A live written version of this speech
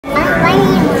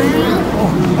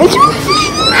Do you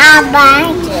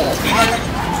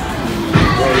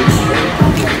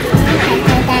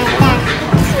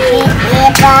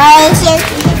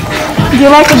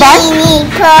like the dance?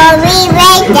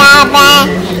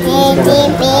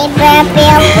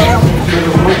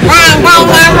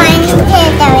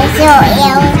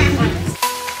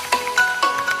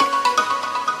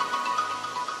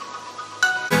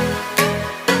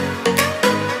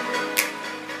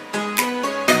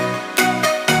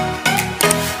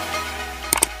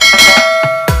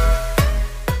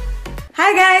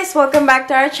 Hi guys! Welcome back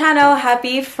to our channel.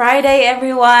 Happy Friday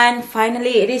everyone!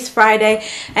 Finally, it is Friday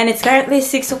and it's currently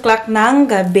 6 o'clock ng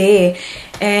gabi.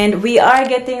 And we are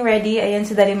getting ready. Ayan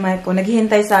si Daddy Mike ko.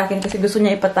 Naghihintay sa akin kasi gusto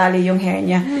niya ipatali yung hair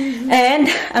niya.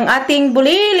 And ang ating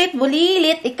bulilit,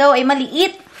 ikaw ay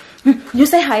maliit. You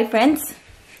say hi friends?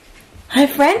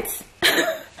 Hi friends?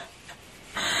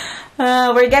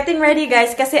 We're getting ready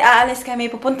guys kasi aalis kami.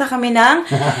 Pupunta kami ng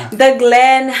The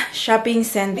Glen Shopping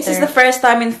Center. This is the first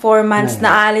time in 4 months na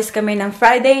aalis kami ng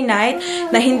Friday night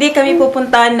na hindi kami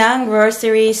pupunta ng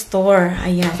grocery store.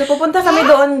 Ayan. So pupunta kami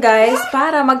doon guys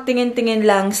para magtingin-tingin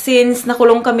lang since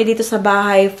nakulong kami dito sa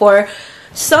bahay for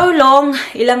so long.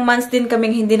 Ilang months din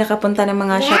kaming hindi nakapunta ng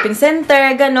mga shopping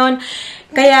center, ganon.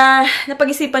 Kaya,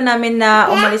 napag-isipan namin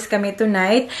na umalis kami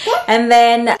tonight. And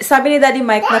then, sabi ni Daddy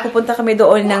Mike na pupunta kami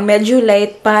doon ng medyo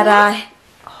late para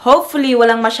hopefully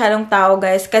walang masyadong tao,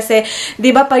 guys. Kasi,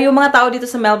 di ba pa yung mga tao dito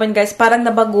sa Melbourne, guys, parang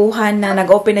nabaguhan na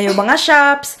nag-open na yung mga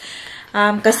shops.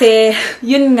 Kasi,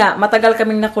 yun nga, matagal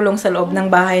kaming nakulong sa loob ng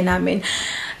bahay namin.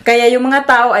 Kaya yung mga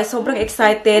tao ay sobrang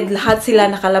excited. Lahat sila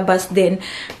nakalabas din.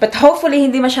 But hopefully,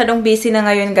 hindi masyadong busy na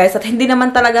ngayon, guys. At hindi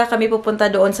naman talaga kami pupunta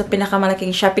doon sa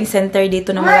pinakamalaking shopping center dito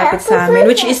na malapit sa amin.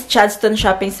 Which is Chadstone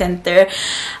Shopping Center.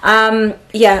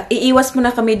 Yeah, iiwas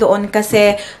muna kami doon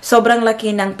kasi sobrang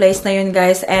laki ng place na yun,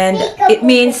 guys. And it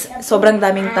means sobrang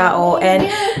daming tao. And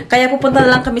kaya pupunta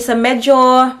na lang kami sa medyo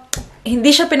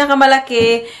hindi siya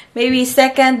pinakamalaki, maybe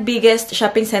second biggest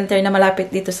shopping center na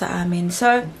malapit dito sa amin.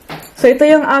 So ito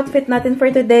yung outfit natin for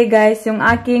today, guys. Yung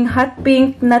aking hot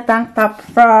pink na tank top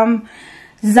from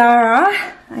Zara.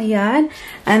 Ayan.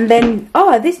 And then,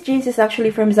 oh, this jeans is actually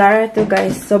from Zara too,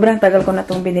 guys. Sobrang tagal ko na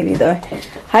itong binili doon.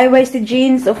 High-waisted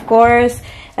jeans, of course.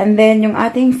 And then, yung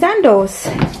ating sandals.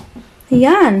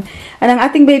 Ayan. And ang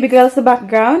ating baby girl sa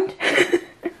background.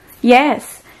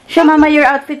 Yes. Show mama your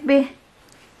outfit, be.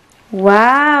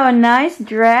 Wow, nice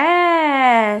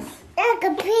dress. Look,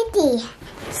 pretty.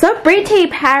 So pretty,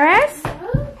 Paris.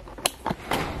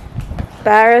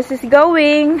 Paris is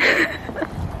going.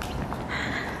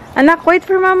 Anak, wait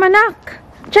for mama, nak.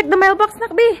 Check the mailbox,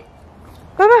 nak, be.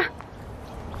 Baba.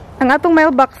 Ang atong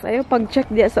mailbox. Ayaw,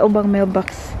 pag-check diya sa ubang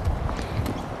mailbox.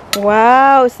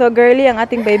 Wow, so girly ang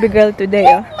ating baby girl today,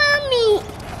 oh. Mommy.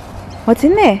 What's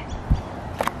in there?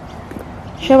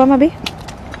 Show mama, be.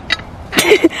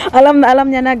 Alam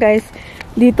niya na, guys.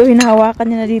 Dito, hinahawakan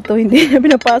niya na dito. Hindi niya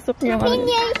pinapasok niya.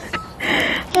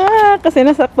 Kasi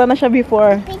nasakta na siya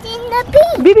before.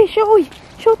 Baby, show. Uy,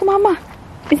 show to mama.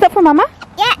 Is that for mama?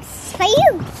 Yes, for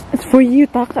you. It's for you.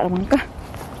 Taka naman ka.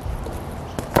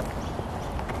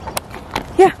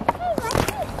 Yeah.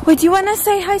 Wait, do you wanna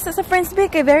say hi sa friends,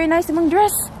 Vic? Very nice mong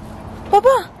dress.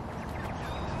 Papa.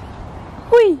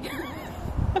 Uy.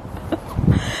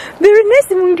 Very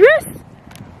nice mong dress.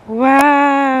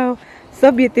 Wow!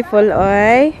 So beautiful,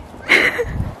 oy!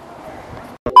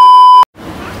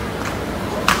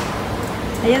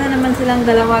 Ayan na naman silang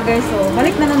dalawa, guys. So,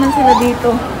 balik na naman sila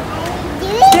dito.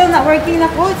 Still not working na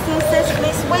po. So, says,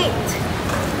 please wait.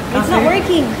 It's not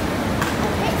working.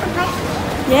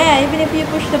 Yeah, even if you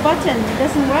push the button, it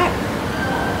doesn't work.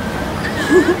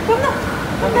 Come na!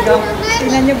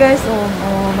 Tingnan nyo, guys.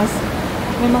 Oh, mas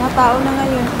may mga tao na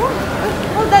ngayon.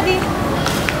 Oh, daddy!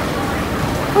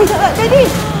 Oh,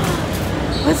 Daddy!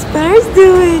 What's Paris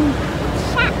doing?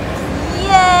 Shops.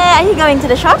 Yeah! Are you going to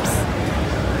the shops?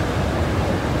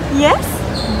 Yes?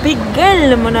 Big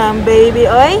girl mo na ang baby,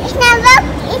 oy. It's not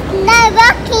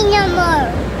working no more.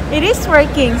 It is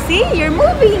working. See? You're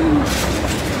moving.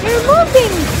 You're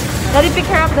moving. Daddy,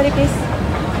 pick her up. Daddy, please.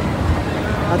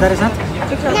 Oh, that is not?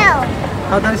 Pick her up. No.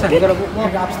 Oh, that is not. You gotta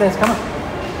walk upstairs. Come on.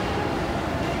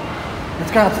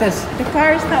 Let's go upstairs. The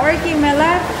car is not working, my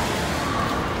love.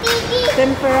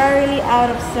 Temporarily out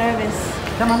of service.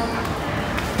 Come on.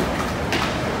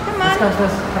 Come on. Let's go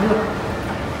upstairs. Have a look.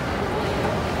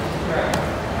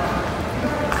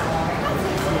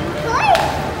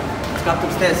 Let's go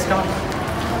upstairs. Come on.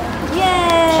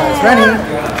 Yeah. It's running.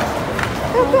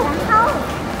 Go, go.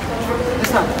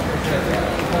 This one.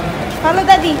 Follow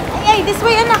Daddy. Hey, this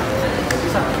way, anak.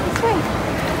 This one. This way.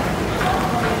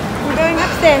 We're going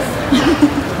upstairs.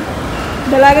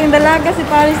 Dalagang-dalaga si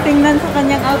Paris, tingnan sa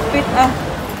kanyang outfit, ah.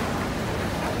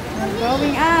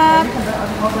 Going up.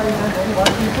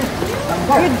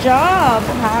 Good job,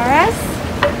 Paris.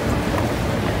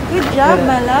 Good job,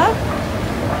 my love.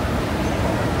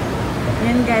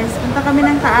 Yan guys, punta kami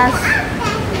ng taas.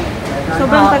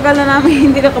 Sobrang tagal na namin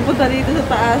hindi nakapunta dito sa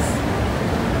taas.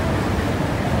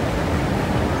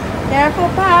 Careful,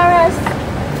 Paris.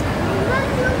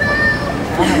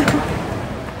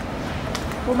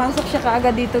 Pumasok siya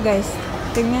kaagad dito guys.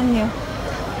 Tingnan nyo.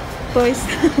 Toys.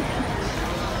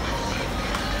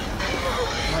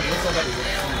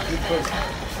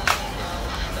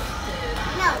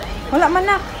 Wala man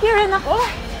nak. Here anak. Oh.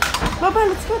 Baba,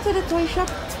 let's go to the toy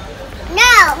shop.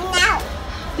 No, no.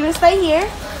 You wanna stay here?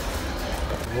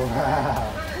 Wow.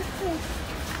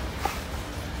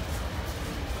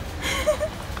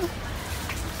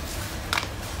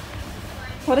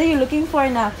 What are you looking for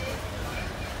nak?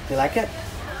 You like it?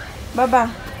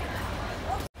 Baba.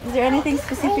 Is there anything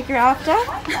specific you're after?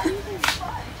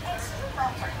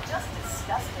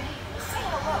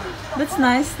 That's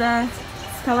nice, the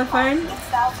telephone.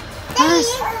 Daddy,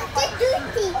 the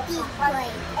duty toy.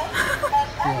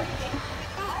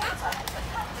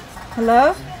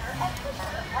 Hello?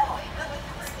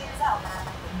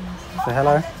 Say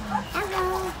hello. Hello.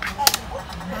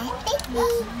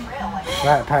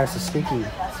 Right, Paris is speaking.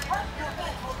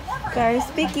 Gary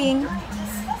speaking.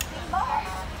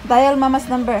 Dial mama's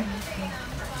number.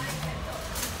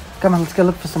 Come on, let's go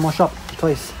look for some more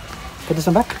toys. Put this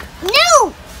one back.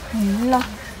 No. Hala.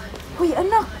 Uy,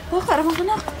 anak. Baka naman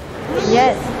anak.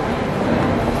 Yes.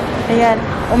 Ayan.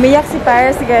 Umiyak si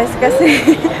Paris, guys,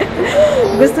 kasi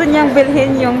gusto niyang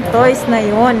bilhin yung toys na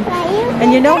yun.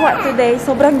 And you know what today?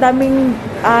 Sobrang daming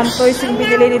toys yung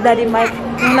binili ni Daddy Mike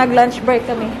nung nag-lunch break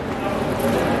kami.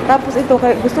 Tapos ito,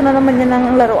 gusto na naman niya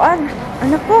ng laruan.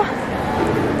 Anak ko.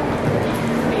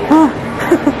 Ah.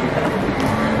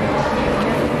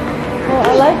 Oh,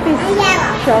 I like this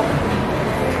shop.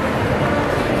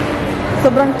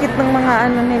 Sobrang cute ng mga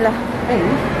ano nila.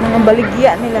 Mga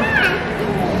baligya nila.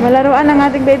 Malaruan ng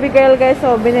ating baby girl, guys.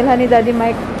 So, binilhan ni Daddy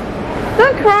Mike.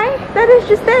 Don't cry. Daddy's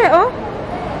just there, oh.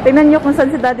 Tingnan nyo kung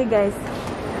saan si Daddy, guys.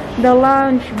 The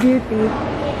Lounge Beauty.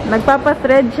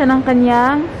 Nagpapa-thread siya ng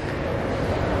kanyang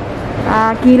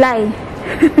kilay.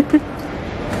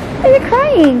 Are you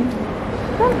crying?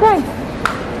 Don't cry.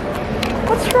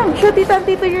 What's wrong? Show tita and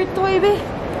tito your toy, babe.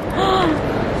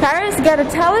 Paris got a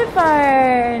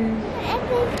telephone.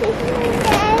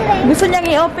 Gusto niyang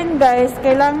i-open, guys.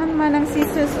 Kailangan man ng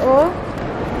scissors, oh.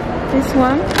 This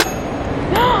one.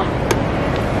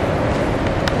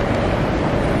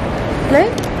 Play?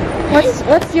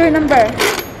 What's your number?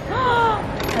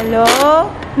 Hello?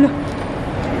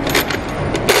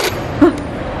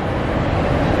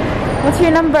 What's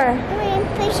your number?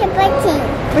 Push a button.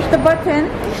 Push the button?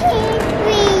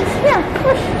 Please. Yeah,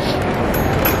 push.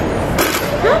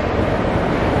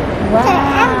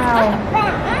 Wow.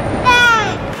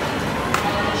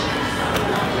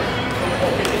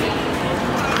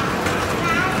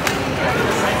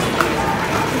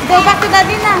 Go back to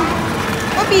Daddy na.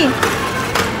 Obi.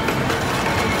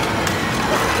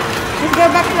 Let's go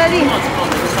back to Daddy.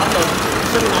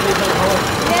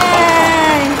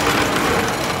 Yay.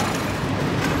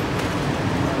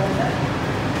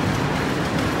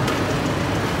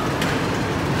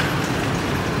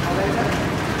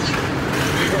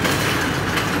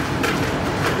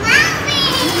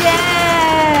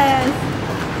 Yes.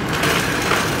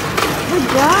 Good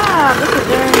job. This is a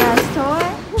very nice toy.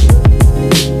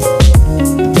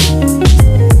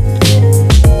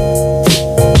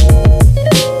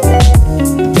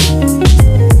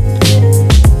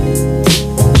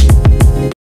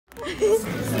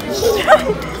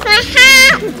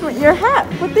 Your hat.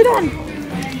 Put it on.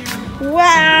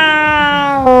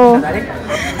 Wow.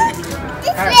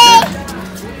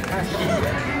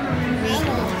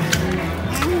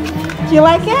 Do you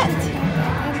like it?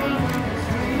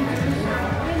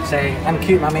 Say, I'm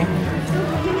cute, mommy.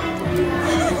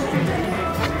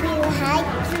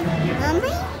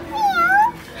 Mommy?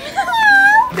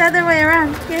 The other way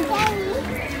around. Here.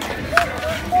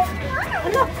 Oh,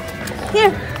 look. Here.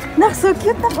 Look, so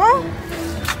cute. Oh.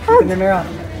 Look in the mirror.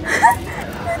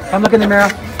 Come look in the mirror.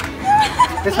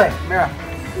 This way, mirror.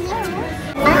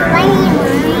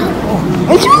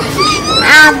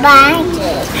 I'll buy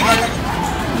it.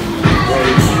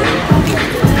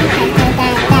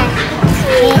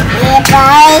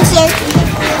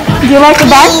 Do you like the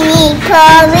bag?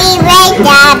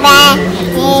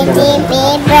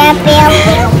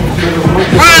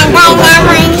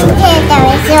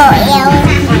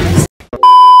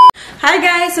 Hi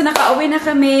guys! So nakauwi na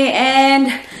kami and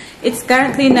It's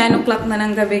currently 9 o'clock na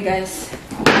ng gabi, guys.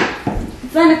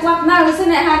 It's 9 o'clock now, isn't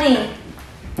it, honey?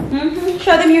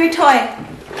 Show them your toy.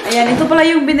 Ayan, ito pala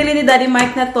yung binili ni Daddy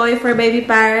Mike na toy for Baby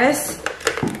Paris.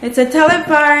 It's a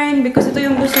telephone because ito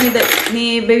yung gusto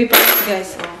ni Baby Paris, guys.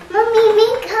 Mommy,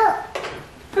 make up.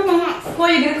 Come on. Who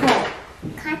are you gonna call?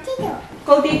 Tito.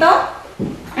 Call Tito?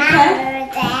 Okay.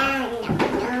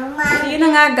 So, yun na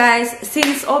nga, guys.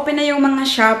 Since open na yung mga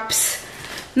shops,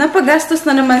 napagastos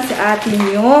na naman si ate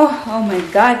nyo. Oh my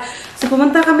God. So,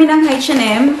 pumunta kami ng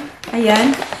H&M.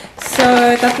 Ayan. So,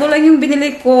 tatlo lang yung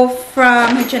binili ko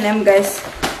from H&M, guys.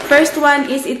 First one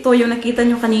is ito, yung nakita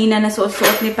nyo kanina na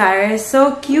suot-suot ni Paris.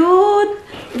 So cute!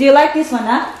 Do you like this one,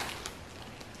 ha?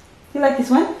 Do you like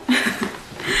this one?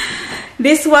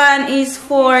 This one is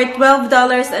for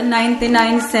 $12.99.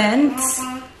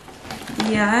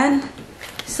 Yan.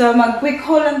 So, mag-quick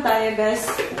haul lang tayo, guys.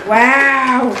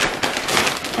 Wow!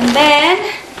 And then,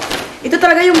 ito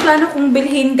talaga yung plano kong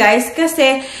bilhin, guys.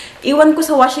 Kasi, iwan ko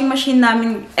sa washing machine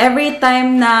namin every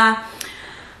time na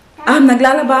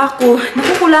naglalaba ako,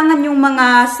 nakukulangan yung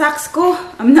mga socks ko.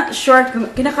 I'm not sure.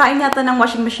 Kinakain yata ng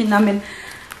washing machine namin.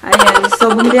 Ayan.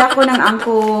 So, bumili ako ng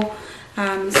Anko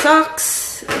socks.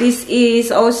 This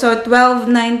is also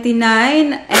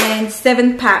 $12.99 and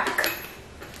 7-pack.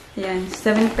 Ayan.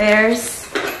 7 pairs.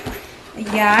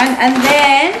 Ayan. And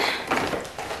then,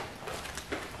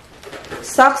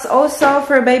 socks also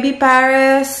for Baby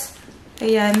Paris.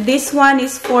 Ayan. This one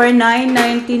is for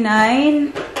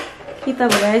 $9.99. Kita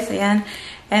ba, guys? Ayan.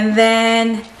 And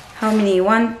then, how many?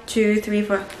 1, 2, 3,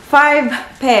 4,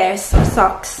 5 pairs of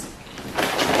socks.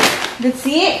 That's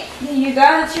it. There you go.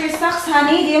 That's your socks,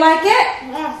 honey. Do you like it?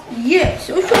 Yes.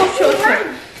 Yes. Sure.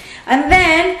 And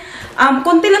then,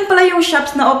 konti lang pala yung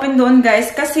shops na open doon, guys.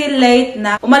 Kasi late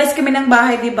na. Umalis kami ng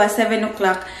bahay, diba? 7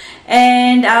 o'clock.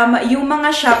 And, yung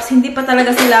mga shops, hindi pa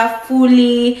talaga sila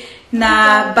fully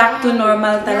na back to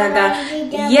normal talaga.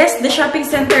 Yes, the shopping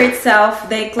center itself,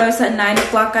 they close at 9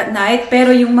 o'clock at night.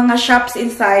 Pero yung mga shops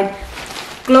inside,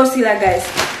 close sila, guys.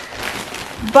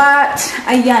 But,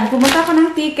 ayan, pumunta ko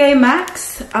ng TK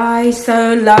Maxx. I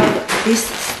so love this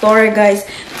store, guys.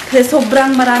 Kasi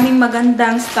sobrang maraming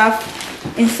magandang stuff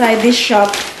inside this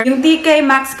shop. Yung TK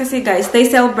Maxx kasi, guys, they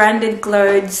sell branded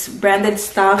clothes, branded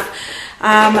stuff,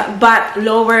 but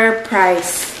lower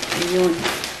price. Ayun.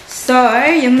 So,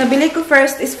 yung nabili ko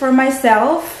first is for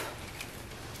myself.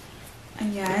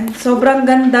 Ayan. Sobrang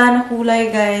ganda na kulay,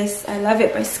 guys. I love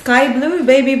it. Sky blue,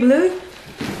 baby blue.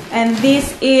 And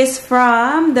this is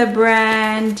from the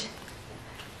brand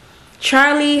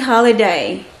Charlie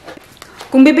Holiday.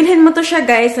 Kung bibilhin mo to siya,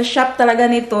 guys, sa shop talaga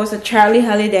nito, sa Charlie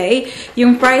Holiday,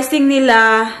 yung pricing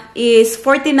nila is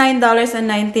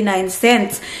 $49.99.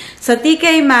 Sa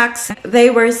TK Maxx, they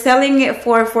were selling it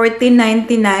for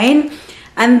 $14.99.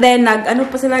 And then, ano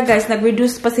pa sila, guys,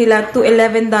 nag-reduce pa sila to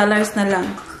 $11 na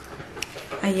lang.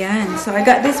 Ayan. So, I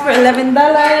got this for $11.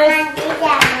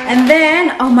 And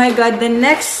then, oh my God, the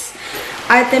next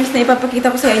items na ipapakita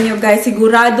ko sa inyo, guys,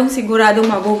 siguradong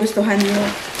magugustuhan nyo.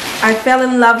 I fell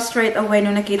in love straight away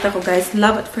nung nakita ko, guys.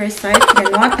 Love at first sight.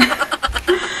 Ganon.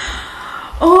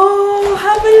 Oh,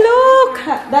 have a look.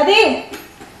 Daddy!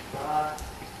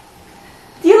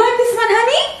 Do you like this one,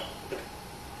 honey?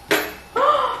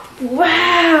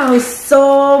 Wow!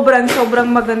 Sobrang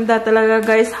maganda talaga,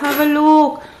 guys. Have a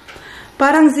look.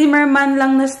 Parang Zimmerman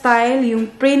lang na style. Yung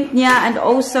print niya and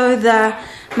also the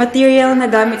material na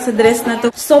gamit sa dress na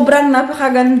to. Sobrang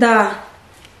napakaganda.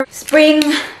 Spring,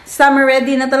 summer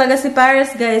ready na talaga si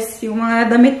Paris, guys. Yung mga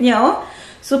damit niya, oh.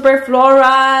 Super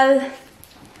floral.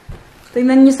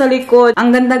 Tingnan niyo sa likod.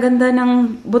 Ang ganda-ganda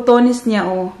ng botones niya,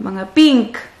 oh. Mga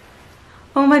pink.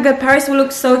 Oh my God, Paris will look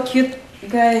so cute,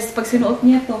 guys, pag sinuot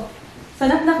niya to.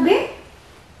 Sanap-nak din?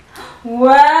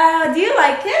 Wow! Do you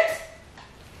like it?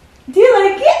 Do you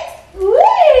like it?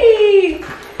 Whee!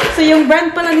 So, yung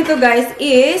brand pala nito, guys,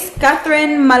 is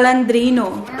Catherine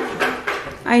Malandrino.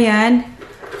 Ayan.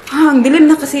 Ang dilim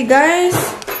na kasi, guys.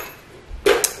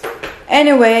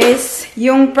 Anyways,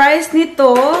 yung price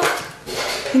nito,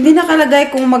 hindi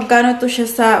nakalagay kung magkano to siya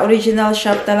sa original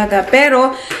shop talaga.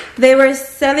 Pero, they were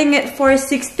selling it for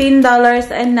 $16.95,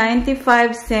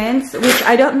 which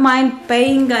I don't mind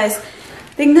paying, guys.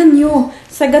 Tingnan nyo.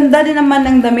 Sa ganda din naman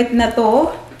ng damit na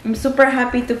to. I'm super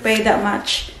happy to pay that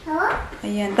much.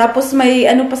 Ayan. Tapos, may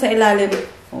ano pa sa ilalim.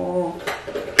 Oh.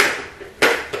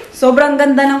 Sobrang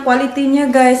ganda ng quality niya,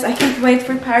 guys. I can't wait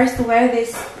for Paris to wear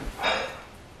this.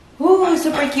 Oh,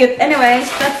 super cute. Anyways,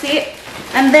 that's it.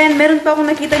 And then, meron pa akong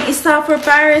nakitang isa for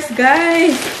Paris,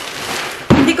 guys.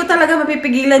 Hindi ko talaga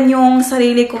mapipigilan yung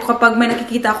sarili ko kapag may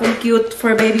nakikita akong cute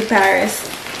for Baby Paris.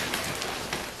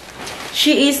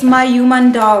 she is my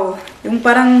human doll. Yung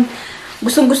parang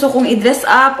gustong-gusto kong i-dress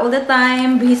up all the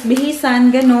time, bihis-bihisan,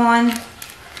 ganon.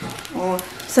 Oh.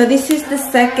 So, this is the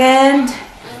second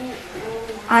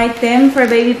item for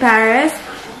Baby Paris.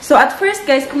 So, at first,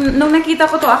 guys, nung nakita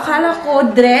ko to, akala ko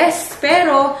dress.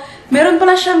 Pero, meron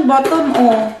pala siyang bottom,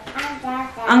 oh.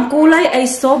 Ang kulay ay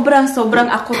sobrang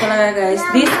ako talaga, guys.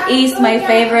 This is my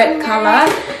favorite color.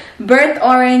 Burnt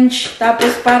orange.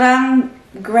 Tapos, parang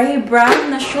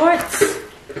gray-brown na shorts.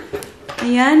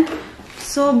 Ayan.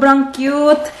 Sobrang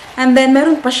cute. And then,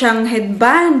 meron pa siyang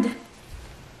headband.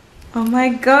 Oh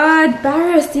my God.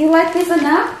 Paris, do you like this,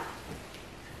 anak?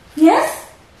 Yes?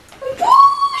 Oh my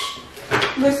gosh!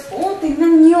 Guys, oh,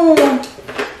 tingnan nyo.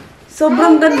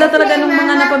 Sobrang ganda talaga ng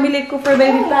mga napamili ko for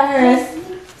Baby Paris.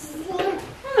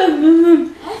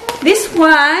 This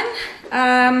one,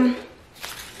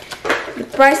 the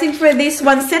pricing for this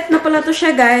one, set na pala to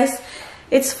siya, guys.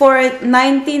 It's for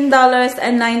 $19.95.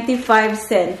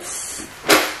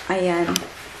 Ayan.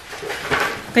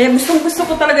 Kaya gustong-gusto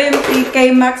ko talaga yung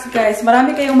TK Maxx, guys.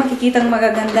 Marami kayong makikitang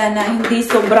magaganda na hindi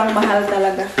sobrang mahal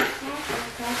talaga.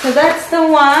 So, that's the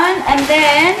one. And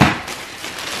then,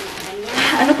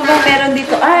 ano pa ba meron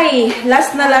dito? Ay,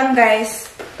 last na lang, guys.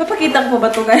 Papakita ko pa ba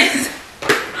to, guys?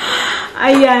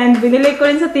 Ayan, binili ko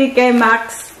rin sa TK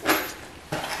Maxx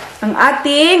ang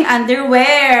ating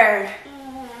underwear.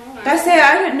 Kasi,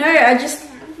 I don't know, I just,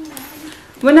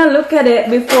 when I look at it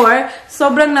before,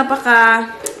 sobrang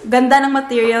napaka-ganda ng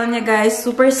material niya, guys.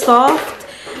 Super soft.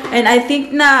 And I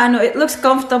think na, it looks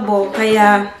comfortable.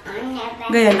 Kaya,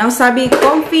 ganyan. Ang sabi,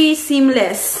 comfy,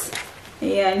 seamless.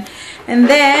 Ayan. And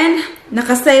then,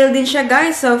 naka-sale din siya,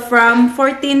 guys. So, from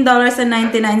 $14.99,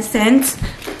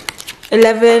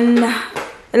 $11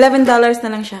 na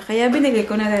lang siya. Kaya, binigay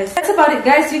ko na, guys. That's about it,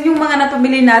 guys. Yun yung mga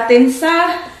napamili natin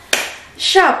sa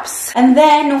shops. And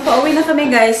then, nung pauwi na kami,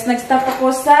 guys, nag-stop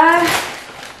ako sa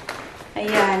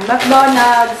ayan,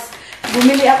 McDonald's.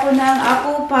 Bumili ako ng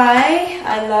apple pie.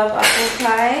 I love apple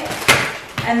pie.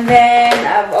 And then,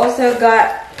 I've also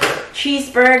got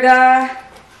cheeseburger.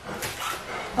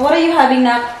 What are you having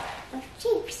now?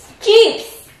 Chips.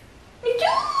 Chips! My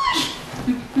gosh!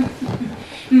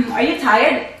 Are you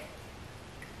tired?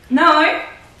 No?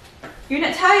 You're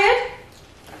not tired?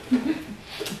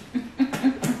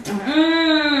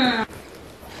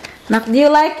 Nak, do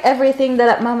you like everything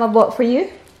that Mama bought for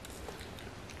you?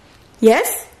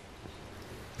 Yes?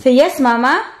 Say yes,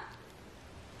 Mama.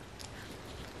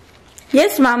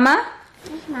 Yes, Mama.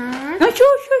 Yes, Mama. Oh,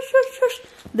 shush.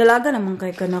 Dalaga naman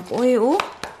kay kanak. Oy, oh.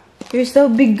 You're so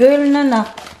big girl na,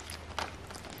 nak.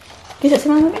 Kisa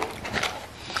si Mama.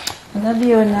 I love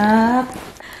you, nak.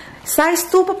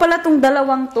 Size 2 pa pala tong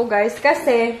dalawang to, guys.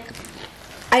 Kasi,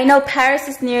 I know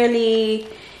Paris is nearly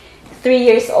 3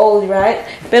 years old, right?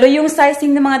 Pero yung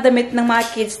sizing ng mga damit ng mga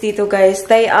kids dito, guys,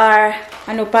 they are,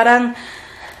 parang,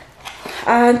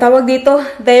 tawag dito,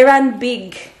 they run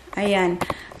big. Ayan.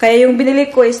 Kaya yung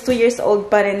binili ko is 2 years old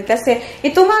pa rin. Kasi,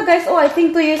 ito nga, guys, I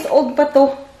think 2 years old pa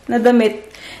to na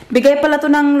damit. Bigay pala to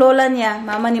ng lola niya,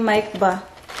 mama ni Mike ba?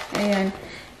 Ayan.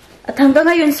 At hanggang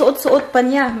ngayon, suot-suot pa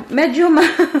niya. Medyo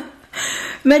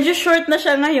short na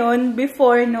siya ngayon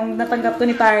before nung natanggap to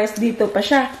ni Paris dito pa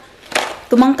siya.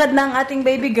 Tumangkad na ang ating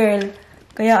baby girl.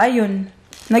 Kaya ayun,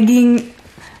 naging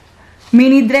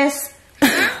mini dress.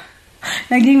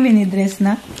 Naging mini dress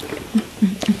na.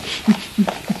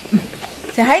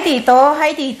 Say hi, Tito.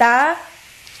 Hi, Tita.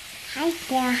 Hi,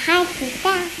 Tita. Hi,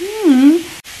 Tita.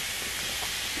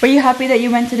 Were you happy that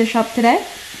you went to the shop today?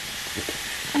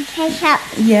 The toy shop.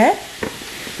 Yeah?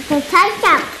 The toy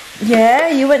shop.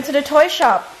 Yeah, you went to the toy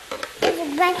shop. The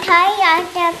toy shop,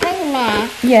 the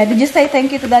Christmas. Yeah, did you say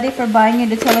thank you to Daddy for buying you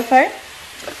the telephone?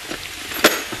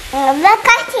 Look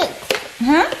at it.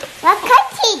 Huh? Look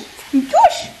at it.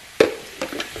 Gosh!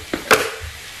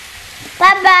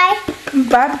 Bye-bye.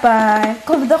 Bye-bye.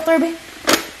 Call the doctor, babe.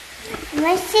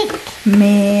 I'm sick.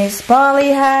 Miss Polly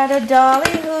had a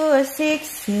dolly who was sick.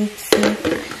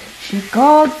 She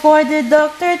called for the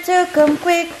doctor to come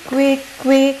quick.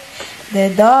 The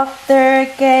doctor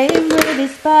came with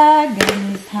his bag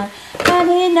and his hat, and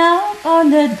he knocked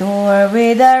on the door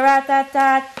with a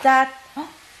rat-tat-tat-tat.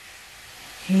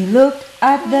 He looked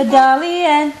at the dolly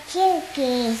and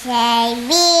Chicky say,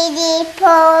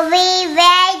 beautiful, we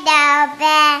read the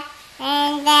bed,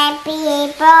 and the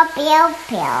people, pew.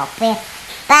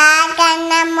 Baga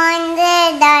naman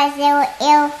the door,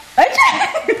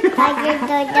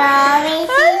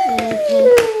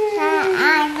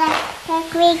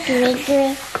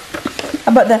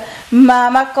 about the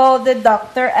mama called the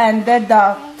doctor and the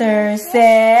doctor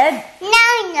said,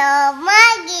 No,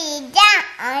 Maggie, down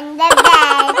on the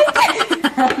bed.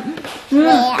 We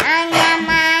on the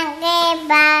monkey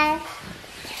bus.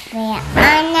 We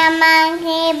on the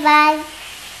monkey bus.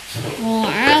 We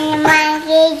on the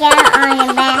monkey jump on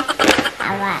the bus.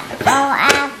 I want to go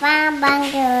up and bang.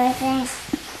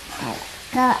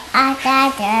 Go out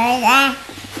there.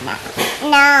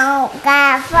 No,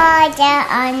 got photo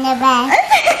on the bed.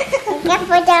 Got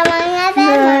photo on the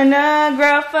bed. No,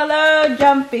 Gruffalo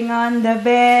jumping on the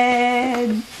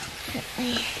bed.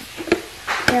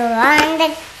 You on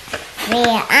the we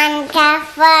on got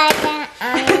photo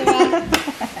on the bed.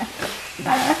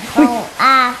 Go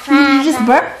up. Did you just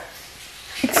burp?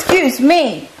 Excuse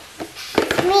me.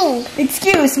 Me.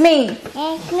 Excuse me.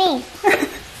 It's me.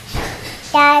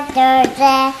 That's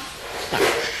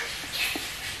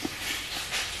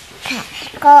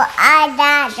go out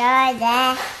that door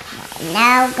there.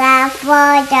 Now got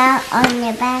photo on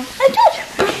the bed.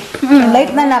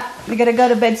 Late na nak. We gotta go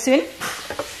to bed soon?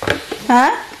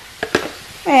 Huh?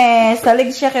 Eh,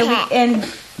 salig siya kay weekend.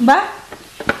 Ba?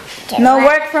 No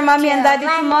work for mommy and daddy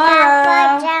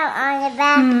tomorrow. Photo on the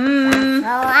bed.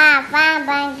 Go up and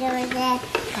bang to the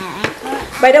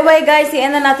By the way guys,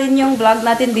 i-end na natin yung vlog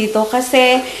natin dito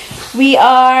kasi we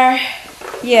are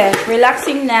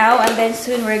relaxing now and then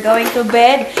soon we're going to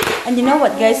bed. And you know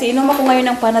what guys, iinom ako ngayon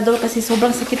ng Panadol kasi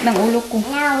sobrang sakit ng ulo ko.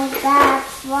 Ewan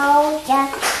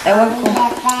ko.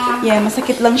 Yeah,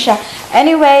 masakit lang siya.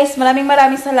 Anyways, maraming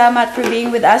salamat for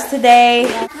being with us today.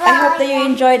 I hope that you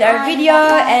enjoyed our video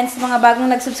and sa mga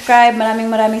bagong nag-subscribe,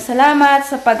 maraming salamat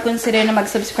sa pag-consider na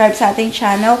mag-subscribe sa ating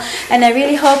channel. And I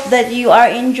really hope that you are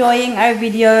enjoying our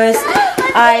videos.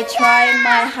 I try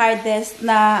my hardest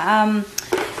na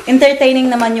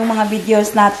entertaining naman yung mga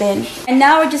videos natin. And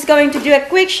now we're just going to do a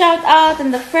quick shout out,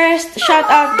 and the first shout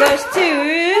out goes to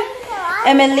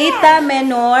Emelita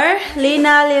Menor,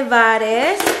 Lina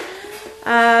Livares,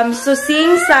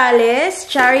 Susing Sales,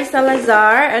 Chari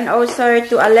Salazar, and also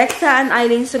to Alexa and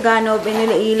Eileen Sugano of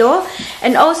Iloilo,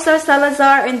 and also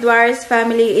Salazar and Duares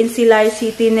family in Silay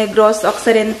City, Negros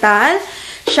Occidental.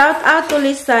 Shout out to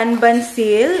Lisan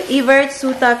Bansil, Evert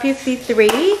Suta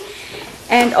 53,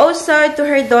 and also to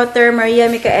her daughter, Maria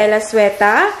Micaela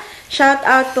Sueta. Shout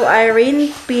out to Irene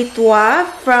Pitwa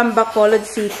from Bacolod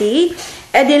City.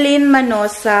 Edeline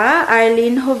Manosa,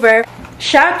 Arlene Hover.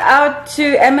 Shout out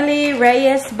to Emily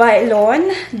Reyes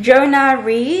Bailon, Jonah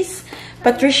Rees,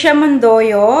 Patricia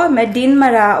Mondoyo, Medine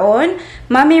Maraon,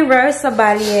 Mami Rose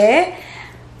Sabalye,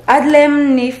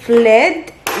 Adlem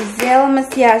Nifled, Zel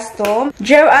Masiasto,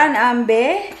 Joanne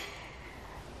Ambe,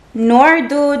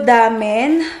 Nordu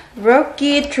Damen,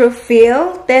 Rocky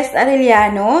Trufil, Tess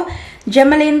Arellano,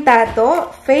 Jamaline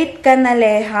Tato, Faith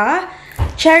Canaleja,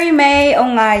 Cherry May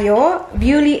Ongayo,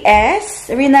 Beauty S,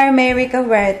 Rinar Mary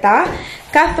Cahuerta,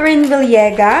 Catherine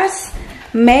Villegas,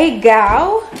 May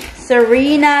Gao,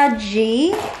 Serena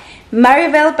G,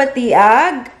 Maribel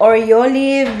Patiag,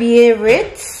 Orioli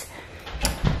Viritz,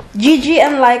 Gigi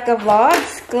and Laika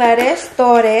Vlogs, Clarice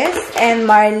Torres, and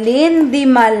Marlene Di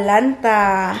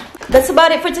Malanta. That's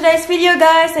about it for today's video,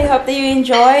 guys. I hope that you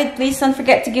enjoyed. Please don't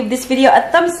forget to give this video a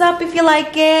thumbs up if you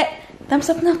like it. Thumbs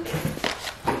up now.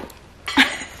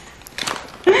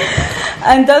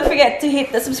 And don't forget to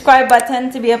hit the subscribe button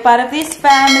to be a part of this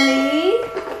family.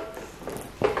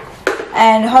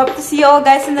 And hope to see you all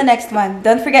guys in the next one.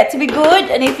 Don't forget to be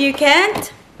good, and if you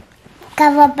can't,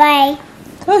 bye-bye.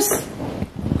 Toast.